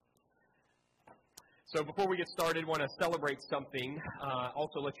So before we get started, I want to celebrate something,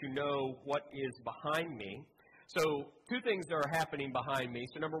 also let you know what is behind me. So two things are happening behind me.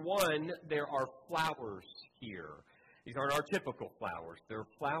 So number one, there are flowers here. These aren't our typical flowers. They're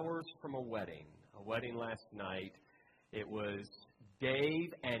flowers from a wedding last night. It was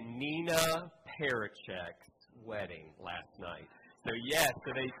Dave and Nina Parachek's wedding last night. So yes,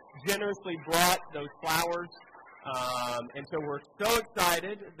 so they generously brought those flowers. And so we're so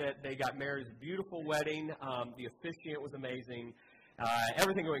excited that they got married. It was a beautiful wedding. The officiant was amazing.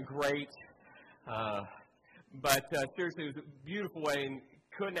 Everything went great. But seriously, it was a beautiful wedding.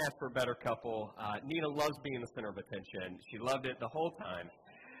 Couldn't ask for a better couple. Nina loves being the center of attention. She loved it the whole time.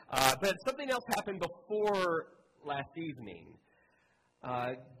 But something else happened before last evening.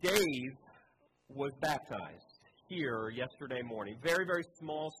 Dave was baptized here yesterday morning. Very, very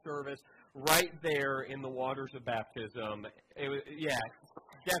small service. Right there in the waters of baptism.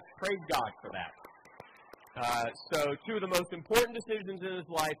 Just praise God for that. So two of the most important decisions in his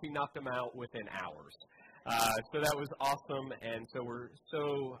life, he knocked them out within hours. So that was awesome, and so we're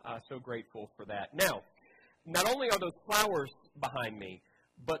so grateful for that. Now, not only are those flowers behind me,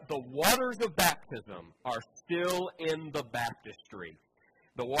 but the waters of baptism are still in the baptistry.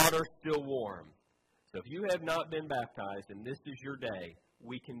 The water's still warm. So if you have not been baptized and this is your day,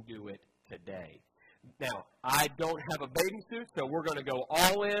 we can do it today. Now, I don't have a bathing suit, so we're going to go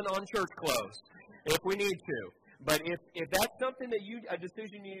all in on church clothes if we need to. But if that's something that a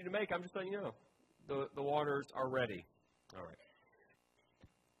decision you need to make, I'm just letting you know. The waters are ready. All right.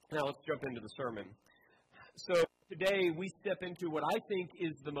 Now let's jump into the sermon. So today we step into what I think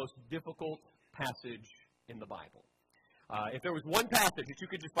is the most difficult passage in the Bible. If there was one passage that you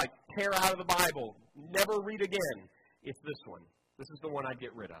could just tear out of the Bible, never read again, it's this one. This is the one I'd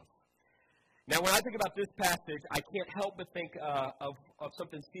get rid of. Now, when I think about this passage, I can't help but think of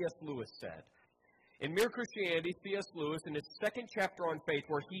something C.S. Lewis said. In Mere Christianity, C.S. Lewis, in his second chapter on faith,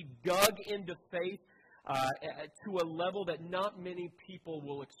 where he dug into faith to a level that not many people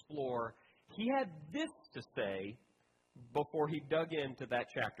will explore, he had this to say before he dug into that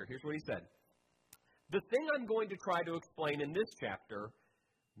chapter. Here's what he said. The thing I'm going to try to explain in this chapter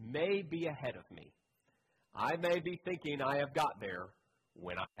may be ahead of me. I may be thinking I have got there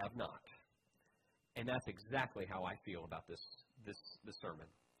when I have not. And that's exactly how I feel about this sermon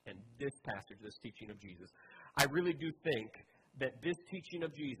and this passage, this teaching of Jesus. I really do think that this teaching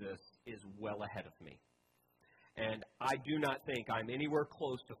of Jesus is well ahead of me. And I do not think I'm anywhere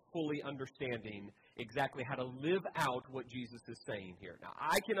close to fully understanding exactly how to live out what Jesus is saying here. Now,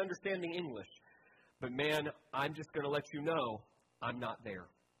 I can understand the English, but man, I'm just going to let you know I'm not there.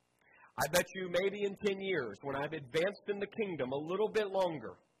 I bet you maybe in 10 years, when I've advanced in the kingdom a little bit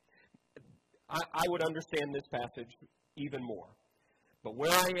longer, I would understand this passage even more. But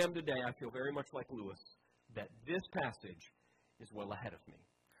where I am today, I feel very much like Lewis, that this passage is well ahead of me.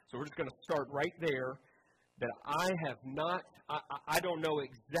 So we're just going to start right there, that I don't know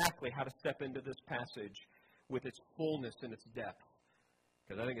exactly how to step into this passage with its fullness and its depth,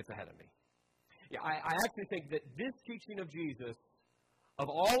 because I think it's ahead of me. Yeah, I actually think that this teaching of Jesus, of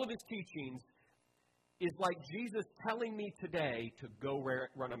all of his teachings, is like Jesus telling me today to go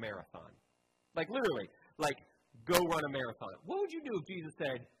run a marathon. Literally, go run a marathon. What would you do if Jesus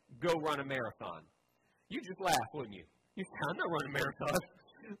said, go run a marathon? You'd just laugh, wouldn't you? You'd say, I'm not running a marathon.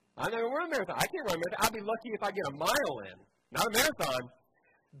 I'm not going to run a marathon. I can't run a marathon. I'd be lucky if I get a mile in, not a marathon.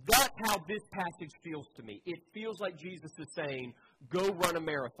 That's how this passage feels to me. It feels like Jesus is saying, go run a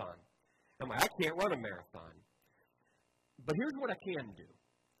marathon. I'm like, I can't run a marathon. But here's what I can do.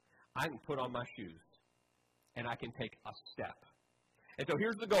 I can put on my shoes, and I can take a step. And so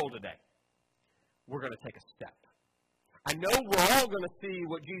here's the goal today. We're going to take a step. I know we're all going to see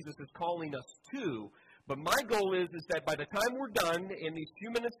what Jesus is calling us to, but my goal is that by the time we're done in these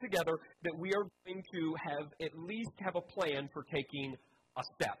few minutes together, that we are going to at least have a plan for taking a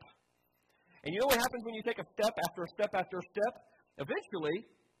step. And you know what happens when you take a step after a step after a step? Eventually,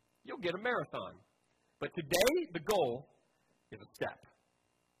 you'll get a marathon. But today, the goal is a step.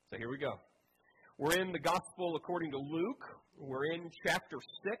 So here we go. We're in the Gospel according to Luke. We're in chapter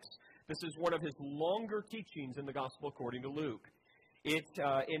 6. This is one of his longer teachings in the Gospel according to Luke. It,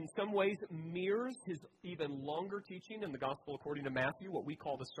 in some ways, mirrors his even longer teaching in the Gospel according to Matthew, what we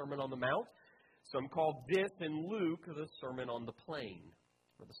call the Sermon on the Mount. Some call this in Luke the Sermon on the Plain,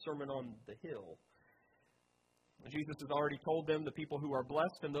 or the Sermon on the Hill. Jesus has already told them the people who are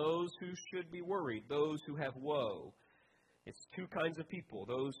blessed and those who should be worried, those who have woe. It's two kinds of people,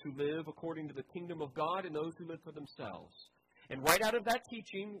 those who live according to the kingdom of God and those who live for themselves. And right out of that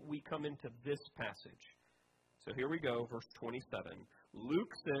teaching, we come into this passage. So here we go, verse 27.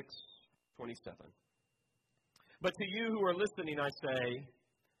 Luke 6, 27. But to you who are listening, I say,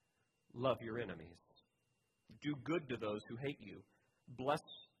 love your enemies. Do good to those who hate you. Bless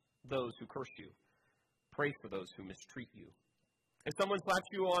those who curse you. Pray for those who mistreat you. If someone slaps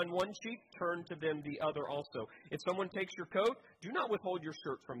you on one cheek, turn to them the other also. If someone takes your coat, do not withhold your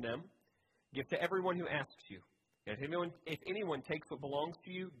shirt from them. Give to everyone who asks you. And if anyone takes what belongs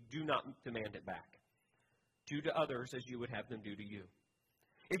to you, do not demand it back. Do to others as you would have them do to you.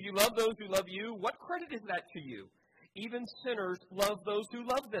 If you love those who love you, what credit is that to you? Even sinners love those who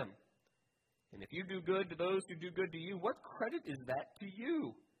love them. And if you do good to those who do good to you, what credit is that to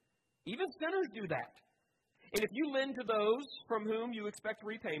you? Even sinners do that. And if you lend to those from whom you expect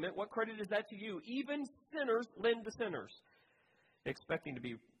repayment, what credit is that to you? Even sinners lend to sinners, expecting to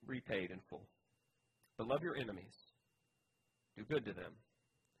be repaid in full. But love your enemies. Do good to them.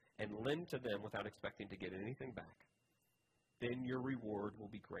 And lend to them without expecting to get anything back. Then your reward will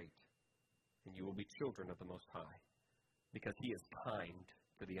be great. And you will be children of the Most High. Because He is kind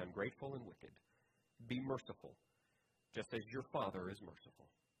to the ungrateful and wicked. Be merciful, just as your Father is merciful.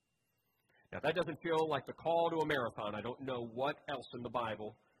 Now, if that doesn't feel like the call to a marathon, I don't know what else in the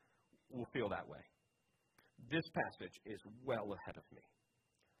Bible will feel that way. This passage is well ahead of me.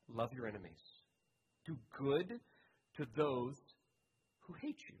 Love your enemies. Do good to those who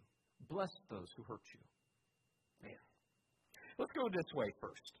hate you. Bless those who hurt you. Man. Let's go this way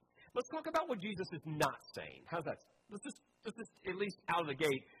first. Let's talk about what Jesus is not saying. How's that? Let's just at least out of the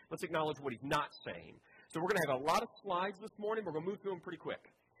gate, let's acknowledge what He's not saying. So we're going to have a lot of slides this morning. We're going to move through them pretty quick.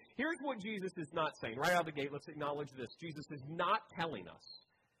 Here's what Jesus is not saying. Right out of the gate, let's acknowledge this. Jesus is not telling us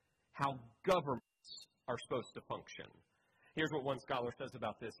how governments are supposed to function. Here's what one scholar says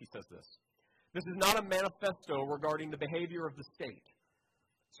about this. He says this. This is not a manifesto regarding the behavior of the state.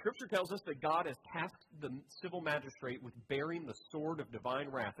 Scripture tells us that God has tasked the civil magistrate with bearing the sword of divine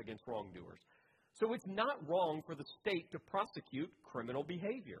wrath against wrongdoers. So it's not wrong for the state to prosecute criminal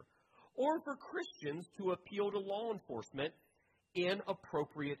behavior or for Christians to appeal to law enforcement in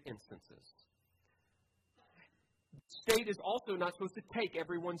appropriate instances. The state is also not supposed to take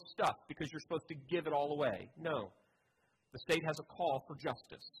everyone's stuff because you're supposed to give it all away. No. The state has a call for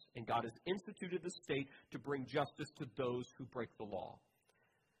justice, and God has instituted the state to bring justice to those who break the law.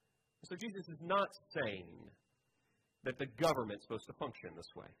 So Jesus is not saying that the government's supposed to function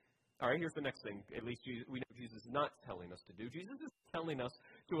this way. All right, here's the next thing. At least we know Jesus is not telling us to do. Jesus is telling us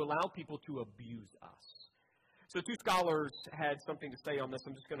to allow people to abuse us. So two scholars had something to say on this.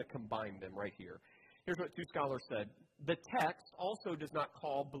 I'm just going to combine them right here. Here's what two scholars said. The text also does not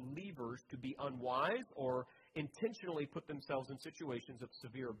call believers to be unwise or intentionally put themselves in situations of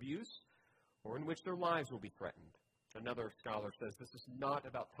severe abuse or in which their lives will be threatened. Another scholar says this is not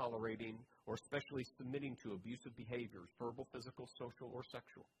about tolerating or especially submitting to abusive behaviors, verbal, physical, social, or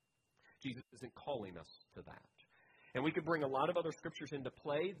sexual. Jesus isn't calling us to that. And we could bring a lot of other scriptures into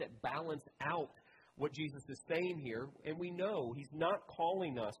play that balance out what Jesus is saying here. And we know He's not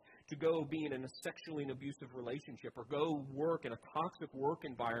calling us to go be in a sexually abusive relationship or go work in a toxic work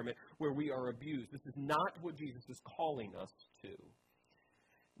environment where we are abused. This is not what Jesus is calling us to.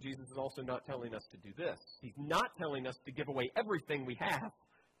 Jesus is also not telling us to do this. He's not telling us to give away everything we have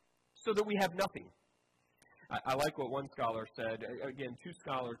so that we have nothing. I like what one scholar said. Again, two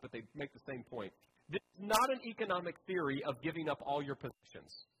scholars, but they make the same point. This is not an economic theory of giving up all your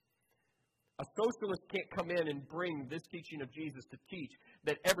possessions. A socialist can't come in and bring this teaching of Jesus to teach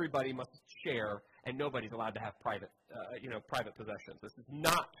that everybody must share and nobody's allowed to have private possessions. This is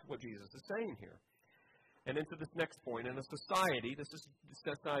not what Jesus is saying here. And into this next point, in a society, this is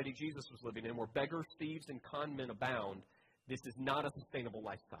the society Jesus was living in, where beggars, thieves, and con men abound, this is not a sustainable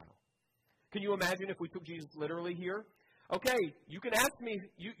lifestyle. Can you imagine if we took Jesus literally here? Okay, you can ask me,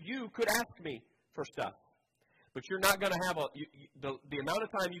 you could ask me for stuff, but you're not going to have the amount of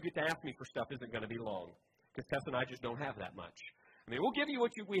time you get to ask me for stuff isn't going to be long, because Tess and I just don't have that much. I mean, we'll give you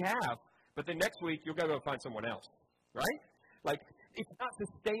what we have, but then next week you'll go find someone else, right? Like, it's not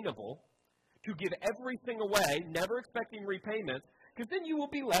sustainable to give everything away, never expecting repayment, because then you will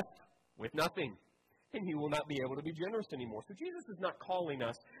be left with nothing, and you will not be able to be generous anymore. So Jesus is not calling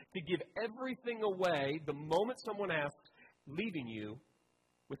us to give everything away the moment someone asks, leaving you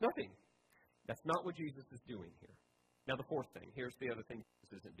with nothing. That's not what Jesus is doing here. Now, the fourth thing. Here's the other thing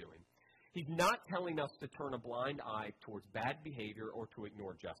Jesus isn't doing. He's not telling us to turn a blind eye towards bad behavior or to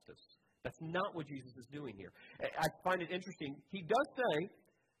ignore justice. That's not what Jesus is doing here. I find it interesting. He does say,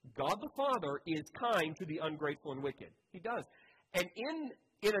 God the Father is kind to the ungrateful and wicked. He does. And in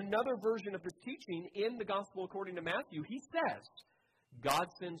another version of this teaching, in the Gospel according to Matthew, he says, God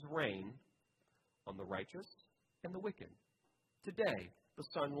sends rain on the righteous and the wicked. Today, the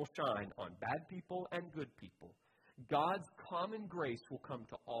sun will shine on bad people and good people, God's common grace will come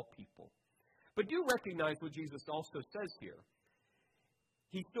to all people. But do recognize what Jesus also says here.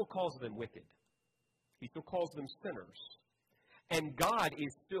 He still calls them wicked. He still calls them sinners. And God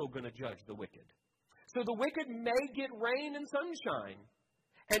is still going to judge the wicked. So the wicked may get rain and sunshine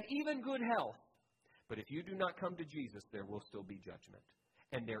and even good health. But if you do not come to Jesus, there will still be judgment.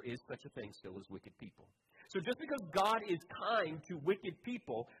 And there is such a thing still as wicked people. So just because God is kind to wicked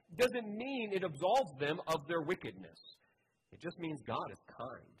people doesn't mean it absolves them of their wickedness. It just means God is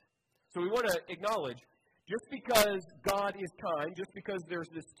kind. So we want to acknowledge, just because God is kind, just because there's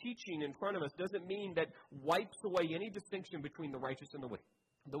this teaching in front of us, doesn't mean that wipes away any distinction between the righteous and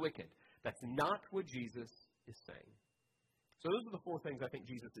the wicked. That's not what Jesus is saying. So those are the four things I think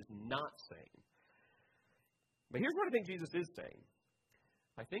Jesus is not saying. But here's what I think Jesus is saying.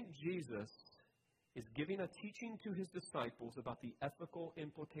 I think Jesus is giving a teaching to his disciples about the ethical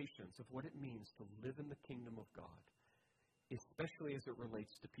implications of what it means to live in the kingdom of God, especially as it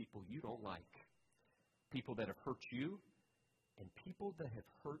relates to people you don't like, people that have hurt you, and people that have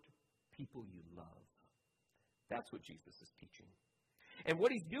hurt people you love. That's what Jesus is teaching. And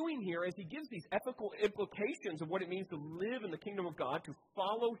what he's doing here is he gives these ethical implications of what it means to live in the kingdom of God, to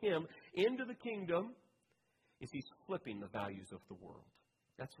follow him into the kingdom, is he's flipping the values of the world.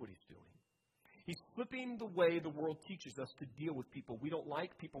 That's what he's doing. He's flipping the way the world teaches us to deal with people we don't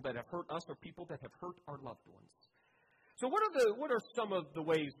like, people that have hurt us, or people that have hurt our loved ones. So what are some of the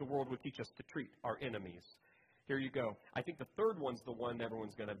ways the world would teach us to treat our enemies? Here you go. I think the third one's the one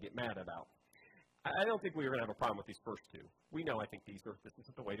everyone's going to get mad about. I don't think we're going to have a problem with these first two. We know, I think, this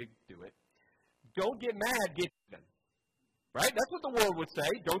isn't the way to do it. Don't get mad, get even. Right? That's what the world would say.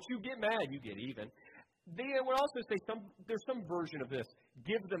 Don't you get mad, you get even. They would also say there's some version of this.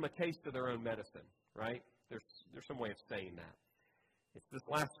 Give them a taste of their own medicine. Right? There's some way of saying that. It's this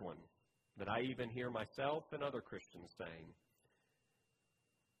last one that I even hear myself and other Christians saying.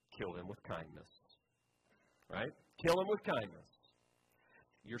 Kill them with kindness. Right? Kill them with kindness.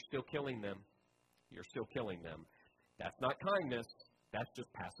 You're still killing them. You're still killing them. That's not kindness. That's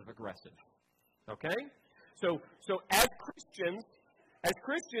just passive aggressive. Okay? So as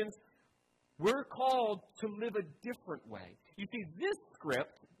Christians, we're called to live a different way. You see, this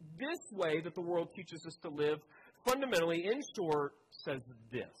script, this way that the world teaches us to live, fundamentally, in short, says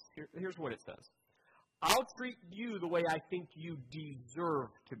this. Here's what it says. I'll treat you the way I think you deserve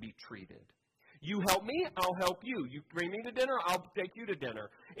to be treated. You help me, I'll help you. You bring me to dinner, I'll take you to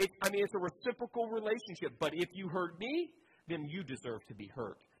dinner. It's a reciprocal relationship. But if you hurt me, then you deserve to be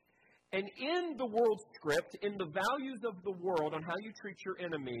hurt. And in the world script, in the values of the world on how you treat your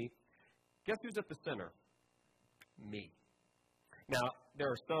enemy, guess who's at the center? Me. Now, there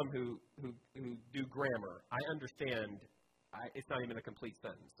are some who do grammar. I understand. It's not even a complete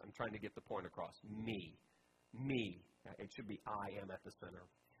sentence. I'm trying to get the point across. Me. It should be I am at the center.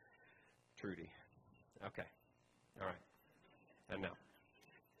 Trudy. Okay. All right. And now.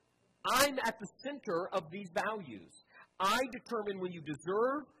 I'm at the center of these values. I determine when you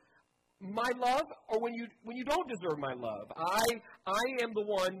deserve my love or when you don't deserve my love. I am the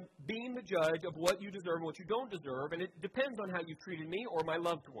one being the judge of what you deserve and what you don't deserve, and it depends on how you treated me or my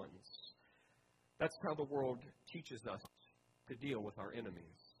loved ones. That's how the world teaches us to deal with our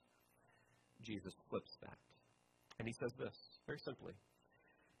enemies. Jesus flips that. And he says this, very simply.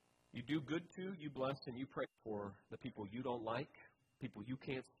 You do good to, you bless, and you pray for the people you don't like, people you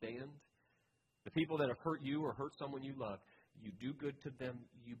can't stand, the people that have hurt you or hurt someone you love. You do good to them,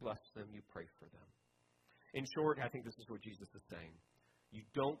 you bless them, you pray for them. In short, I think this is what Jesus is saying. You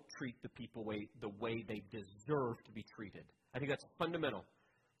don't treat the people the way they deserve to be treated. I think that's fundamental.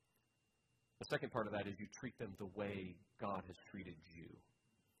 The second part of that is you treat them the way God has treated you.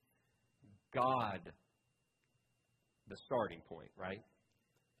 God, the starting point, right?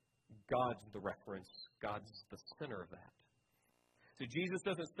 God's the reference. God's the center of that. So Jesus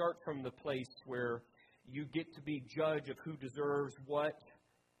doesn't start from the place where you get to be judge of who deserves what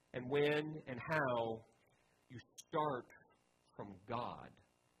and when and how. You start from God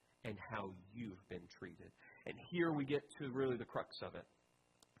and how you've been treated. And here we get to really the crux of it.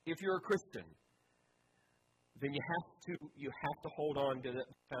 If you're a Christian, then you have to hold on to the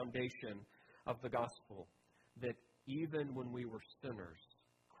foundation of the gospel that even when we were sinners,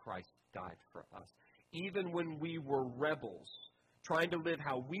 Christ died for us. Even when we were rebels, trying to live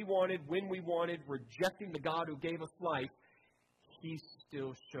how we wanted, when we wanted, rejecting the God who gave us life, he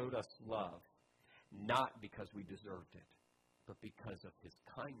still showed us love. Not because we deserved it, but because of his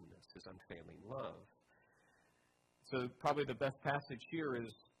kindness, his unfailing love. So probably the best passage here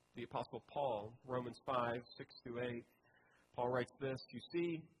is the Apostle Paul, Romans 5, 6 through 8. Paul writes this, you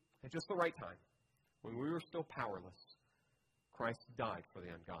see, at just the right time, when we were still powerless, Christ died for the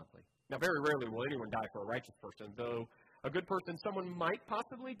ungodly. Now, very rarely will anyone die for a righteous person, though a good person, someone might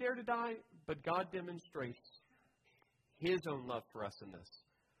possibly dare to die, but God demonstrates His own love for us in this.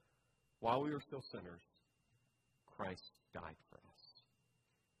 While we were still sinners, Christ died for us.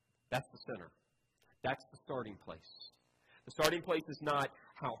 That's the center. That's the starting place. The starting place is not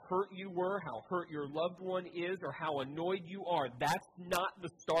how hurt you were, how hurt your loved one is, or how annoyed you are. That's not the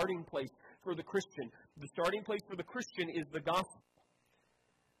starting place for the Christian. The starting place for the Christian is the gospel.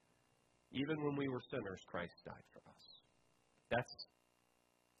 Even when we were sinners, Christ died for us.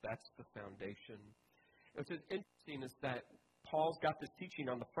 That's the foundation. What's interesting is that Paul's got this teaching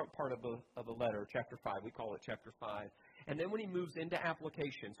on the front part of the letter, chapter 5. We call it chapter 5. And then when he moves into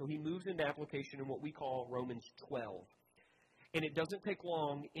application, so he moves into application in what we call Romans 12. And it doesn't take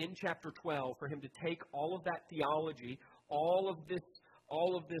long in chapter 12 for him to take all of that theology, all of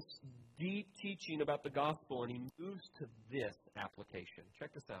this deep teaching about the gospel, and he moves to this application.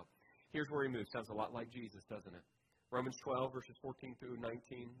 Check this out. Here's where he moves. Sounds a lot like Jesus, doesn't it? Romans 12, verses 14 through 19.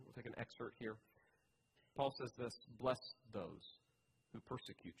 We'll take an excerpt here. Paul says this, bless those who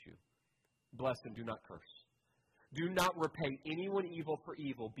persecute you. Bless and do not curse. Do not repay anyone evil for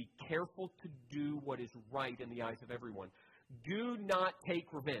evil. Be careful to do what is right in the eyes of everyone. Do not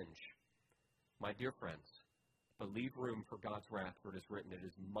take revenge, my dear friends, but leave room for God's wrath, for it is written, it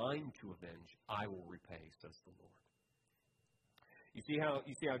is mine to avenge. I will repay, says the Lord. You see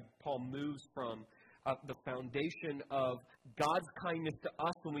how Paul moves from the foundation of God's kindness to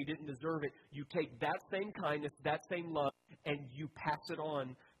us when we didn't deserve it. You take that same kindness, that same love, and you pass it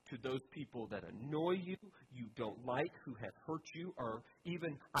on to those people that annoy you, you don't like, who have hurt you, or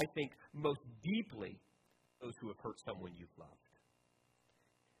even, I think, most deeply, those who have hurt someone you've loved.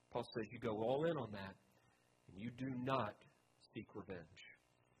 Paul says you go all in on that, and you do not seek revenge.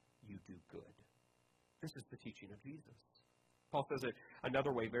 You do good. This is the teaching of Jesus. Paul says it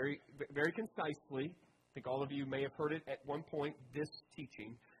another way, very, very concisely. I think all of you may have heard it at one point, this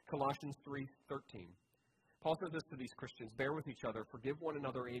teaching, Colossians 3:13. Paul says this to these Christians, bear with each other, forgive one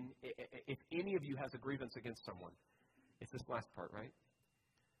another if any of you has a grievance against someone. It's this last part, right?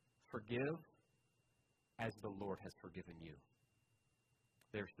 Forgive as the Lord has forgiven you.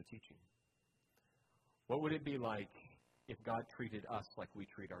 There's the teaching. What would it be like if God treated us like we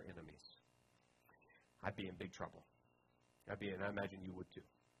treat our enemies? I'd be in big trouble. And I imagine you would too,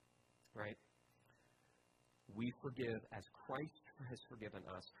 right? We forgive as Christ has forgiven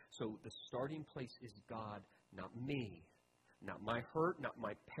us. So the starting place is God, not me, not my hurt, not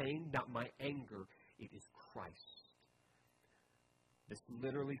my pain, not my anger. It is Christ. This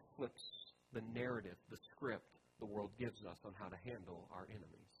literally flips the narrative, the script the world gives us on how to handle our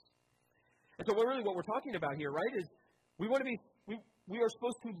enemies. And so what we're talking about here, right, is we are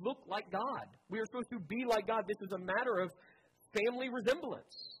supposed to look like God. We are supposed to be like God. This is a matter of family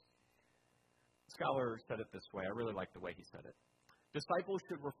resemblance. A scholar said it this way. I really like the way he said it. Disciples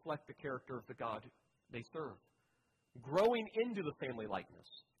should reflect the character of the God they serve, growing into the family likeness.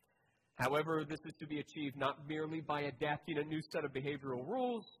 However, this is to be achieved not merely by adapting a new set of behavioral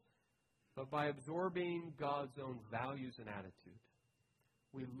rules, but by absorbing God's own values and attitude.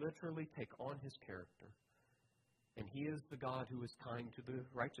 We literally take on His character. And He is the God who is kind to the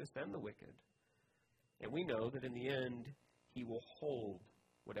righteous and the wicked. And we know that in the end, He will hold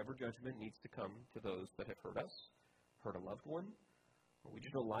whatever judgment needs to come to those that have hurt us, hurt a loved one, or we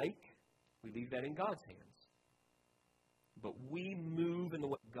just don't like. We leave that in God's hands. But we move in the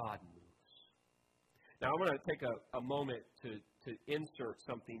way God moves. Now, I'm going to take a moment to insert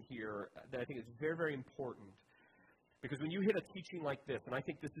something here that I think is very, very important. Because when you hit a teaching like this, and I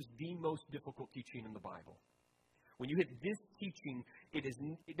think this is the most difficult teaching in the Bible, when you hit this teaching, it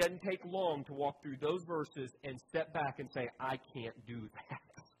doesn't take long to walk through those verses and step back and say, I can't do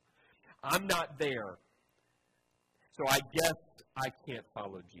that. I'm not there. So I guess I can't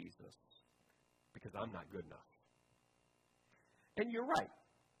follow Jesus because I'm not good enough. And you're right.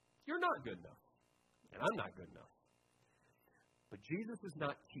 You're not good enough. And I'm not good enough. But Jesus is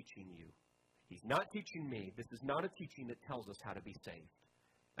not teaching you. He's not teaching me. This is not a teaching that tells us how to be saved.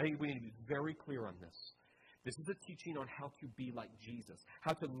 I think we need to be very clear on this. This is a teaching on how to be like Jesus,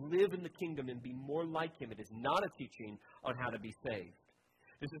 how to live in the kingdom and be more like Him. It is not a teaching on how to be saved.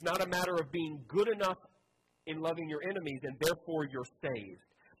 This is not a matter of being good enough in loving your enemies and therefore you're saved.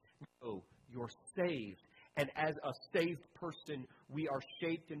 No, you're saved. And as a saved person, we are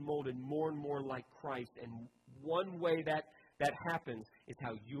shaped and molded more and more like Christ. And one way that happens is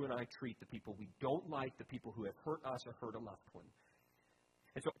how you and I treat the people we don't like, the people who have hurt us or hurt a loved one.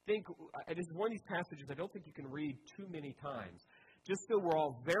 And so I think this is one of these passages I don't think you can read too many times, just so we're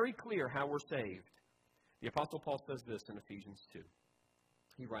all very clear how we're saved. The Apostle Paul says this in Ephesians 2.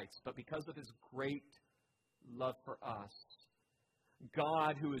 He writes, "But because of his great love for us,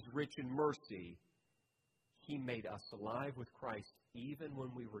 God, who is rich in mercy, he made us alive with Christ even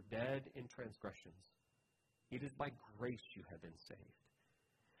when we were dead in transgressions. It is by grace you have been saved.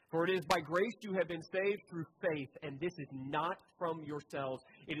 For it is by grace you have been saved through faith, and this is not from yourselves.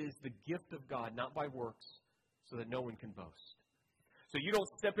 It is the gift of God, not by works, so that no one can boast." So you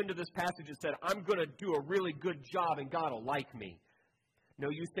don't step into this passage and say, "I'm going to do a really good job and God will like me." No,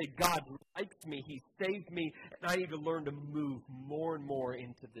 you say, "God likes me, he saved me, and I need to learn to move more and more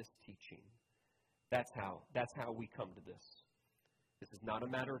into this teaching." That's how we come to this. This is not a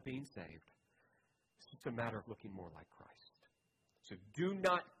matter of being saved. It's just a matter of looking more like Christ. So do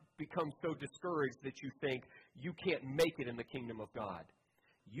not become so discouraged that you think you can't make it in the kingdom of God.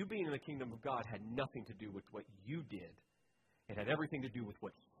 You being in the kingdom of God had nothing to do with what you did. It had everything to do with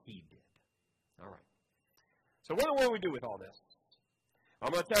what he did. All right. So what do we do with all this?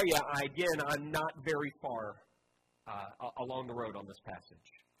 I'm going to tell you, I'm not very far along the road on this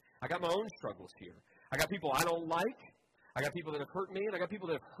passage. I got my own struggles here. I got people I don't like. I got people that have hurt me, and I got people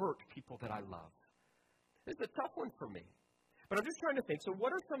that have hurt people that I love. This is a tough one for me. But I'm just trying to think, so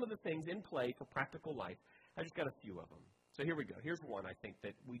what are some of the things in play for practical life? I just got a few of them. So here we go. Here's one I think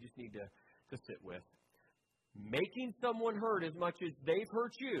that we just need to sit with. Making someone hurt as much as they've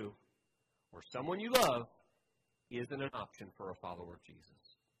hurt you, or someone you love, isn't an option for a follower of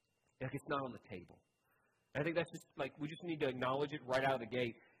Jesus. Like, it's not on the table. And I think that's just like, we just need to acknowledge it right out of the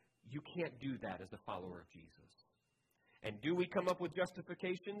gate. You can't do that as a follower of Jesus. And do we come up with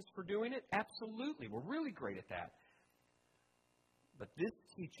justifications for doing it? Absolutely. We're really great at that. But this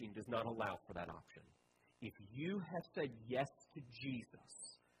teaching does not allow for that option. If you have said yes to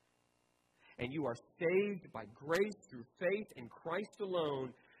Jesus, and you are saved by grace through faith in Christ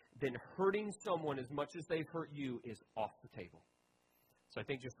alone, then hurting someone as much as they've hurt you is off the table. So I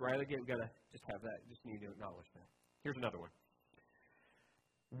think just right again, we've got to just have that. Just need to acknowledge that. Here's another one.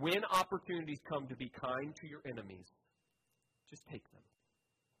 When opportunities come to be kind to your enemies, just take them.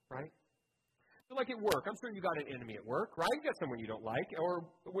 Right? So like at work, I'm sure you got an enemy at work, right? You got someone you don't like. Or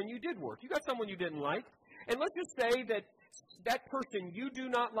when you did work, you got someone you didn't like. And let's just say that that person you do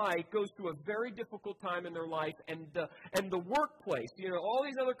not like goes through a very difficult time in their life, and the workplace, all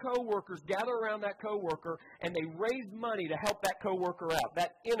these other coworkers gather around that coworker, and they raise money to help that coworker out,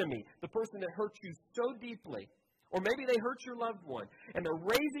 that enemy, the person that hurts you so deeply. Or maybe they hurt your loved one, and they're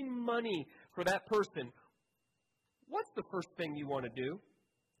raising money for that person. What's the first thing you want to do?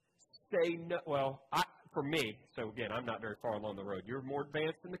 Say no. Well, for me, so again, I'm not very far along the road. You're more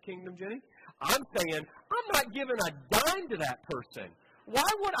advanced in the kingdom, Jenny. I'm saying, I'm not giving a dime to that person. Why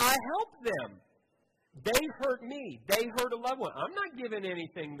would I help them? They hurt me. They hurt a loved one. I'm not giving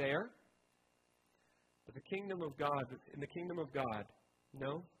anything there. But in the kingdom of God,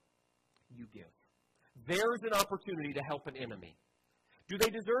 no, you give. There's an opportunity to help an enemy. Do they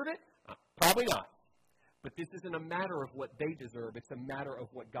deserve it? Probably not. But this isn't a matter of what they deserve. It's a matter of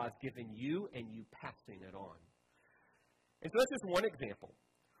what God's given you and you passing it on. And so that's just one example.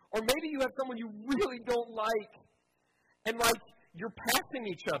 Or maybe you have someone you really don't like, and you're passing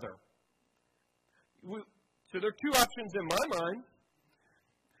each other. So there are two options in my mind.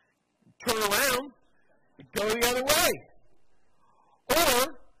 Turn around and go the other way.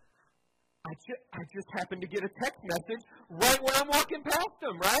 Or I just happen to get a text message right when I'm walking past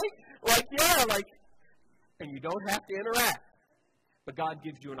them, right? And you don't have to interact. But God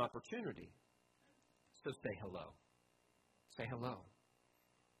gives you an opportunity. So say hello. Say hello.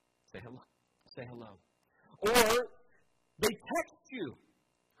 Say hello. Say hello. Or they text you.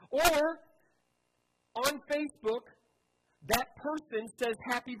 Or on Facebook, that person says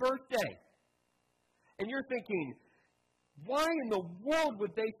happy birthday. And you're thinking, why in the world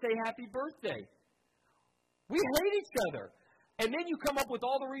would they say happy birthday? We hate each other. And then you come up with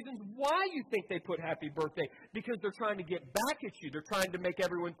all the reasons why you think they put happy birthday. Because they're trying to get back at you. They're trying to make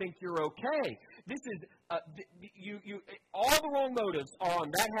everyone think you're okay. This is, all the wrong motives are on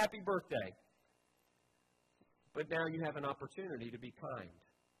that happy birthday. But now you have an opportunity to be kind.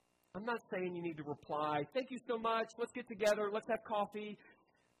 I'm not saying you need to reply, thank you so much, let's get together, let's have coffee.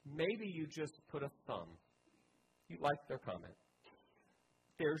 Maybe you just put a thumb. You like their comment.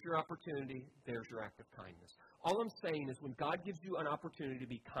 There's your opportunity. There's your act of kindness. All I'm saying is when God gives you an opportunity to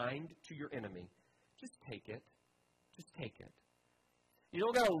be kind to your enemy, just take it. Just take it. You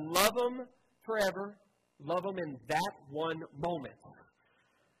don't got to love them forever. Love them in that one moment.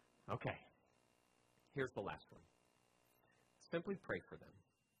 Okay. Here's the last one. Simply pray for them.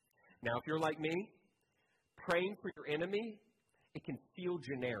 Now, if you're like me, praying for your enemy, it can feel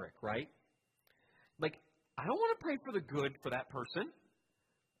generic, right? Like, I don't want to pray for the good for that person.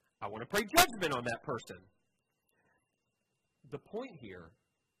 I want to pray judgment on that person. The point here,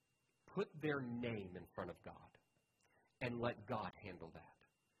 put their name in front of God and let God handle that.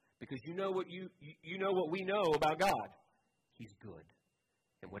 Because you know what we know about God. He's good.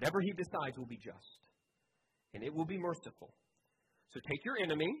 And whatever he decides will be just. And it will be merciful. So take your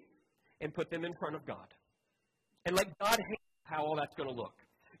enemy and put them in front of God. And let God handle how all that's going to look.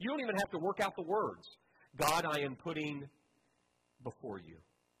 You don't even have to work out the words. God, I am putting before you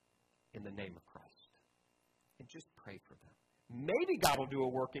in the name of Christ. And just pray for them. Maybe God will do a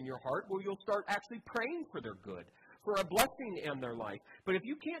work in your heart where you'll start actually praying for their good, for a blessing in their life. But if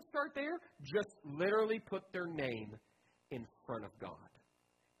you can't start there, just literally put their name in front of God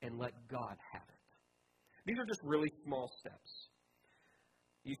and let God have it. These are just really small steps.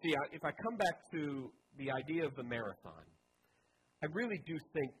 You see, if I come back to the idea of the marathon, I really do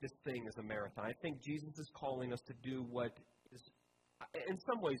think this thing is a marathon. I think Jesus is calling us to do what is, in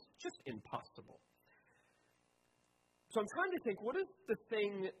some ways, just impossible. So I'm trying to think, what is the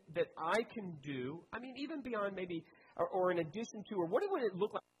thing that I can do, I mean, even beyond maybe, or in addition to, or what would it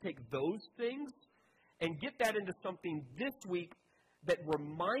look like to take those things and get that into something this week that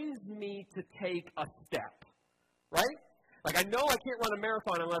reminds me to take a step, right? Like, I know I can't run a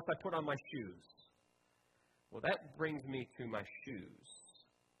marathon unless I put on my shoes. Well, that brings me to my shoes.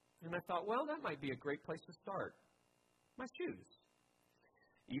 And I thought, well, that might be a great place to start. My shoes.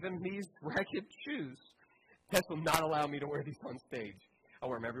 Even these ragged shoes. Tess will not allow me to wear these on stage. I'll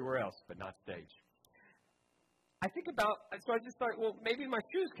wear them everywhere else, but not stage. So I just thought, well, maybe my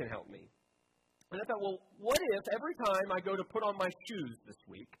shoes can help me. And I thought, well, what if every time I go to put on my shoes this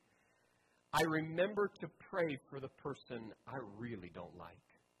week, I remember to pray for the person I really don't like?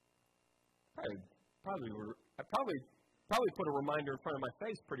 I probably put a reminder in front of my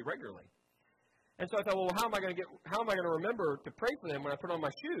face pretty regularly. And so I thought, well, how am I going to remember to pray for them when I put on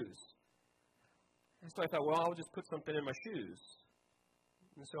my shoes? And so I thought, well, I'll just put something in my shoes.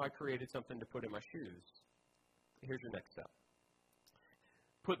 And so I created something to put in my shoes. Here's your next step.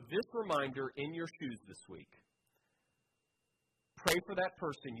 Put this reminder in your shoes this week. Pray for that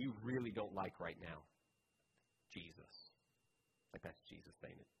person you really don't like right now. Jesus. Like that's Jesus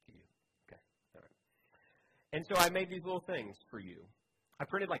saying it to you. Okay. All right. And so I made these little things for you. I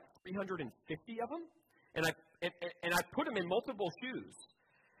printed like 350 of them, and I put them in multiple shoes.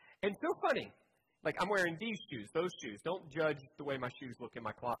 And so funny. Like, I'm wearing these shoes, those shoes. Don't judge the way my shoes look in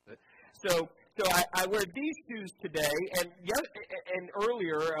my closet. So I wear these shoes today, and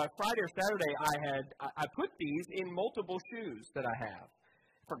earlier, Friday or Saturday, I put these in multiple shoes that I have.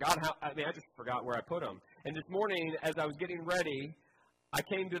 I just forgot where I put them. And this morning, as I was getting ready, I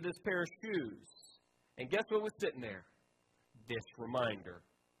came to this pair of shoes, and guess what was sitting there? This reminder.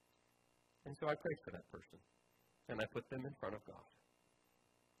 And so I prayed for that person, and I put them in front of God.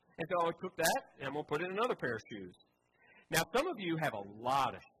 And so I took that, and I'm going to put it in another pair of shoes. Now, some of you have a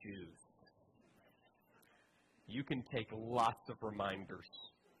lot of shoes. You can take lots of reminders.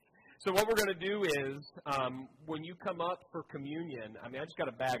 So what we're going to do is, when you come up for communion, I just got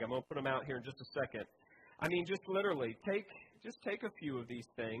a bag. I'm going to put them out here in just a second. Just literally, take a few of these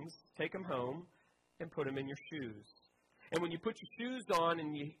things, take them home, and put them in your shoes. And when you put your shoes on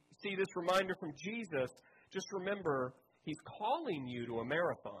and you see this reminder from Jesus, just remember, He's calling you to a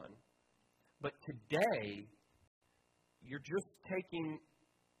marathon, but today, you're just taking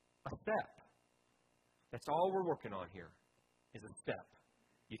a step. That's all we're working on here, is a step.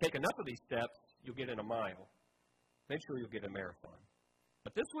 You take enough of these steps, you'll get in a mile. Eventually, you'll get a marathon.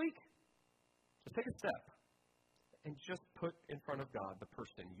 But this week, just take a step and just put in front of God the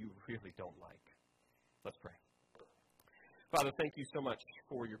person you really don't like. Let's pray. Father, thank you so much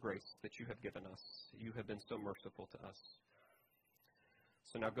for your grace that you have given us. You have been so merciful to us.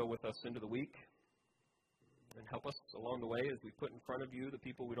 So now go with us into the week and help us along the way as we put in front of you the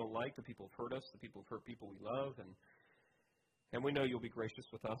people we don't like, the people who've hurt us, the people who've hurt people we love. And we know you'll be gracious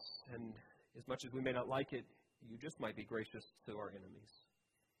with us. And as much as we may not like it, you just might be gracious to our enemies.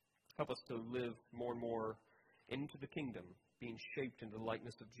 Help us to live more and more into the kingdom, being shaped into the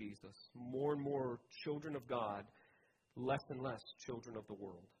likeness of Jesus. More and more children of God, less and less children of the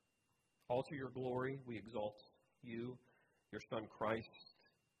world. All to your glory, we exalt you, your Son Christ,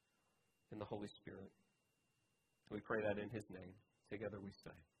 and the Holy Spirit. We pray that in His name. Together we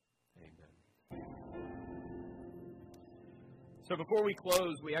say, amen. So before we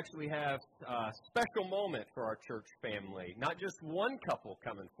close, we actually have a special moment for our church family. Not just one couple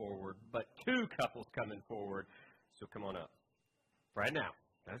coming forward, but two couples coming forward. So come on up. Right now.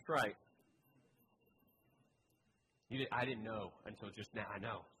 That's right. I didn't know until just now. I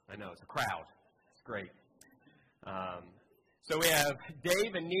know. It's a crowd. It's great. So we have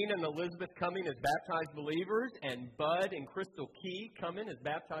Dave and Nina and Elizabeth coming as baptized believers, and Bud and Crystal Key coming as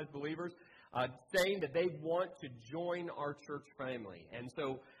baptized believers, saying that they want to join our church family. And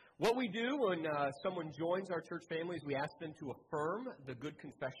so what we do when someone joins our church family is we ask them to affirm the good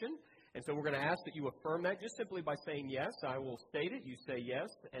confession. And so we're going to ask that you affirm that just simply by saying yes. I will state it. You say yes.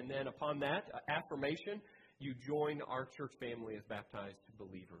 And then upon that affirmation, you join our church family as baptized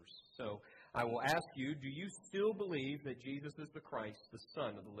believers. So I will ask you, do you still believe that Jesus is the Christ, the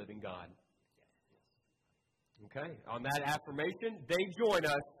Son of the living God? Okay. On that affirmation, they join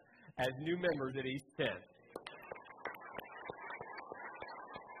us as new members at East 10.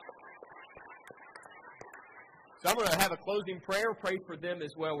 So I'm going to have a closing prayer, pray for them as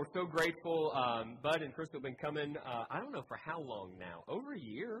well. We're so grateful. Bud and Crystal have been coming, I don't know for how long now. Over a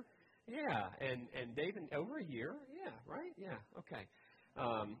year? Yeah. And David, over a year? Yeah, right? Yeah, okay.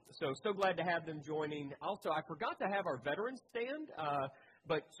 So glad to have them joining. Also, I forgot to have our veterans stand,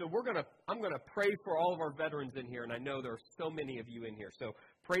 but so I'm going to pray for all of our veterans in here, and I know there are so many of you in here. So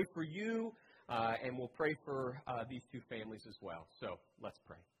pray for you, and we'll pray for these two families as well. So let's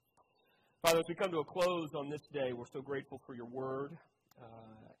pray. Father, as we come to a close on this day, we're so grateful for your word,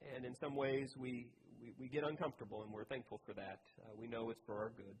 and in some ways we get uncomfortable, and we're thankful for that. We know it's for our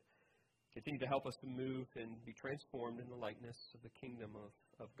good. Continue to help us to move and be transformed in the likeness of the kingdom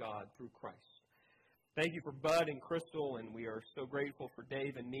of God through Christ. Thank you for Bud and Crystal, and we are so grateful for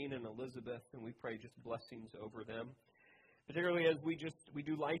Dave and Nina and Elizabeth, and we pray just blessings over them, particularly as we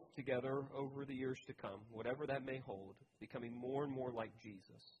do life together over the years to come, whatever that may hold, becoming more and more like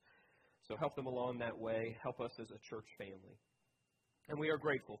Jesus. So help them along that way. Help us as a church family. And we are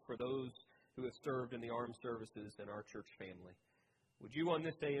grateful for those who have served in the armed services in our church family. Would you on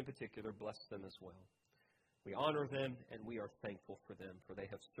this day in particular bless them as well? We honor them and we are thankful for them, for they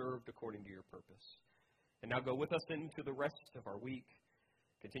have served according to your purpose. And now go with us into the rest of our week.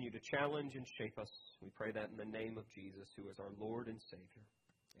 Continue to challenge and shape us. We pray that in the name of Jesus, who is our Lord and Savior.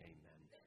 Amen.